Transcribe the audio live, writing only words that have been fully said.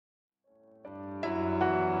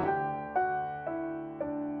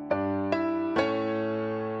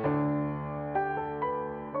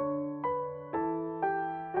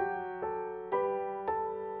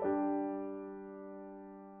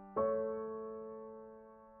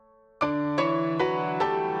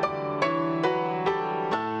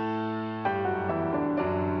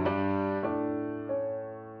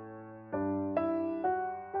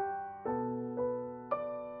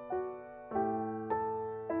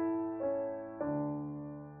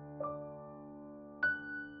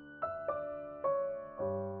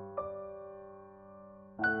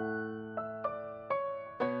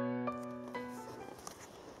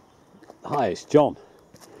Hi, it's John.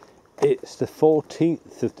 It's the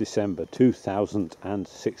 14th of December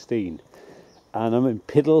 2016 and I'm in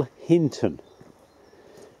Piddlehinton,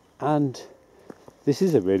 and this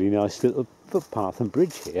is a really nice little footpath and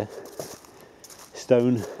bridge here.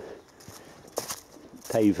 Stone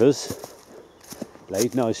pavers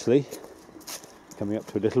laid nicely, coming up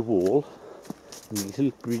to a little wall, and a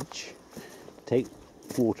little bridge to take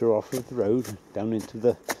water off of the road down into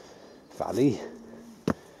the valley,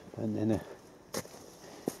 and then a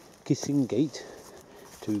kissing gate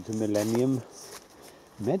to the Millennium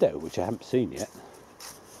Meadow, which I haven't seen yet.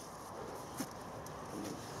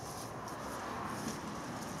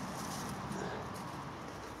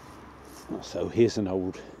 So here's an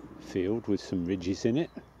old field with some ridges in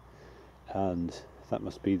it, and that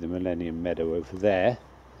must be the Millennium Meadow over there,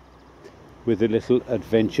 with a little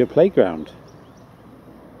adventure playground.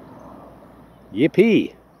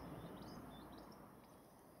 Yippee!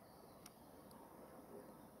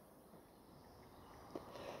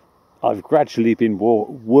 I've gradually been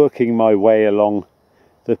working my way along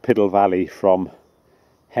the Piddle Valley from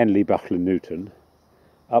Henley, Buckler, Newton,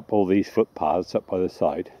 up all these footpaths up by the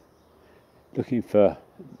side, looking for,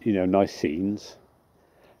 nice scenes,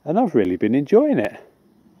 and I've really been enjoying it.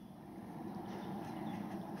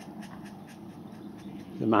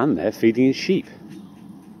 The man there feeding his sheep.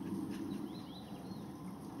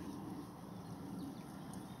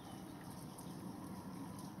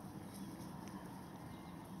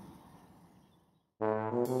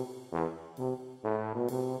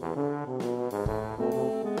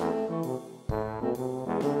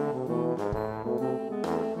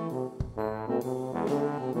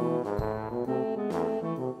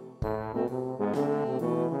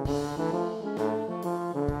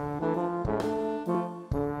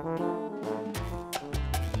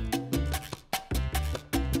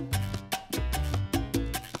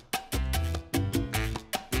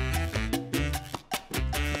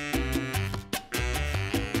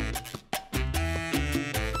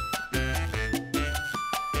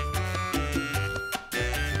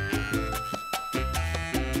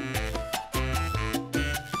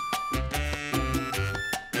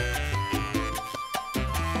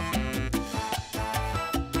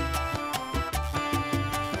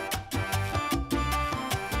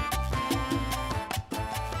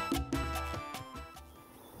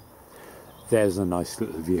 There's a nice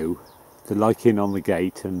little view. The lichen on the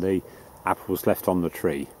gate and the apples left on the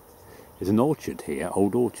tree. There's an orchard here,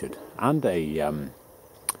 old orchard, and a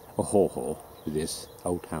haw-haw with this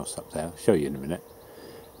old house up there. I'll show you in a minute.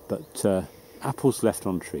 But apples left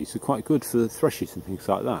on trees are quite good for the thrushes and things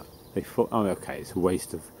like that. Okay, it's a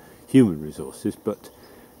waste of human resources, but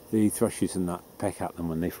the thrushes and that peck at them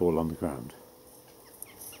when they fall on the ground.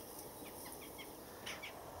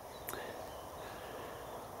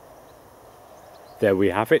 There we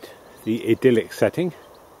have it, the idyllic setting.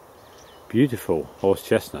 Beautiful horse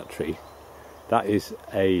chestnut tree. That is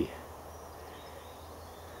a,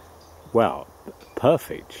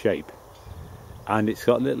 perfect shape. And it's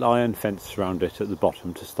got a little iron fence around it at the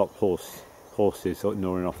bottom to stop horses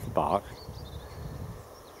gnawing off the bark.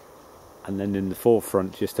 And then in the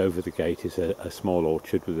forefront, just over the gate, is a small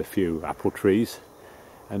orchard with a few apple trees.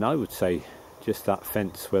 And I would say just that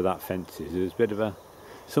fence, where that fence is a bit of a,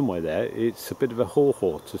 somewhere there, it's a bit of a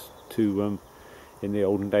haw-haw to in the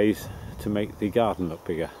olden days, to make the garden look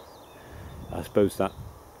bigger. I suppose that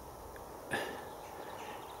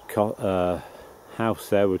house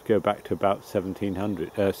there would go back to about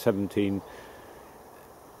 1800,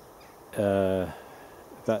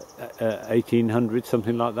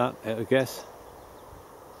 something like that, I guess.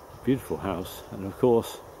 Beautiful house, and of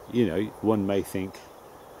course, one may think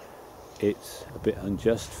it's a bit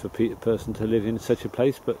unjust for a person to live in such a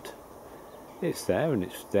place, but it's there, and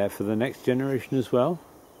it's there for the next generation as well.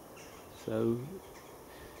 So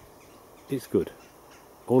it's good.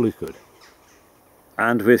 All is good.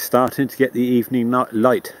 And we're starting to get the evening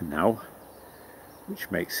light now,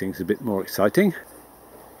 which makes things a bit more exciting.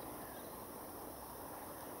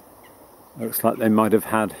 Looks like they might have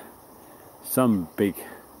had some big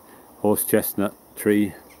horse chestnut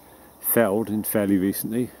tree felled in fairly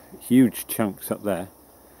recently. Huge chunks up there,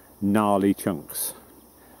 gnarly chunks.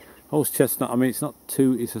 Horse chestnut, it's not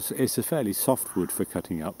too, it's a fairly soft wood for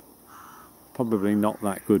cutting up, probably not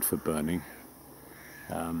that good for burning,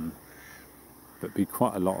 but be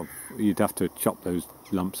quite a lot of, you'd have to chop those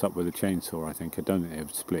lumps up with a chainsaw, I think. I don't think they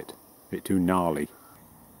would split, a bit too gnarly.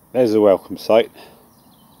 There's the welcome site.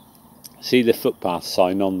 See the footpath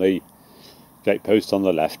sign on the gate post on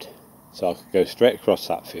the left, so I could go straight across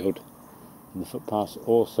that field. And the footpath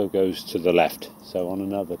also goes to the left, so on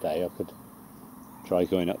another day I could try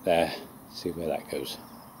going up there See where that goes.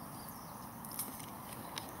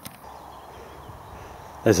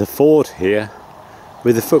 There's a ford here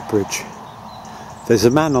with a footbridge. There's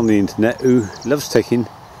a man on the internet who loves taking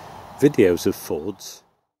videos of fords.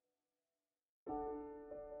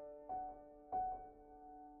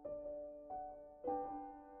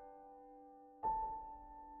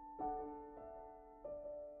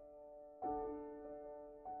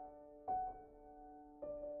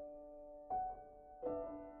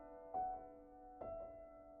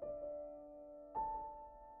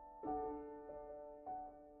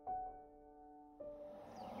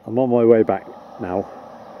 I'm on my way back now.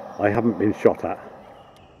 I haven't been shot at.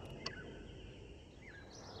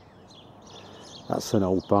 That's an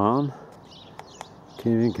old barn,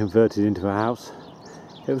 being converted into a house.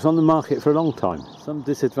 It was on the market for a long time. Some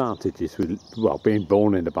disadvantages with, well, being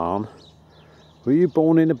born in a barn. Were you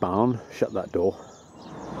born in a barn? Shut that door.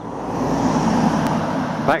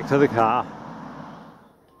 Back to the car.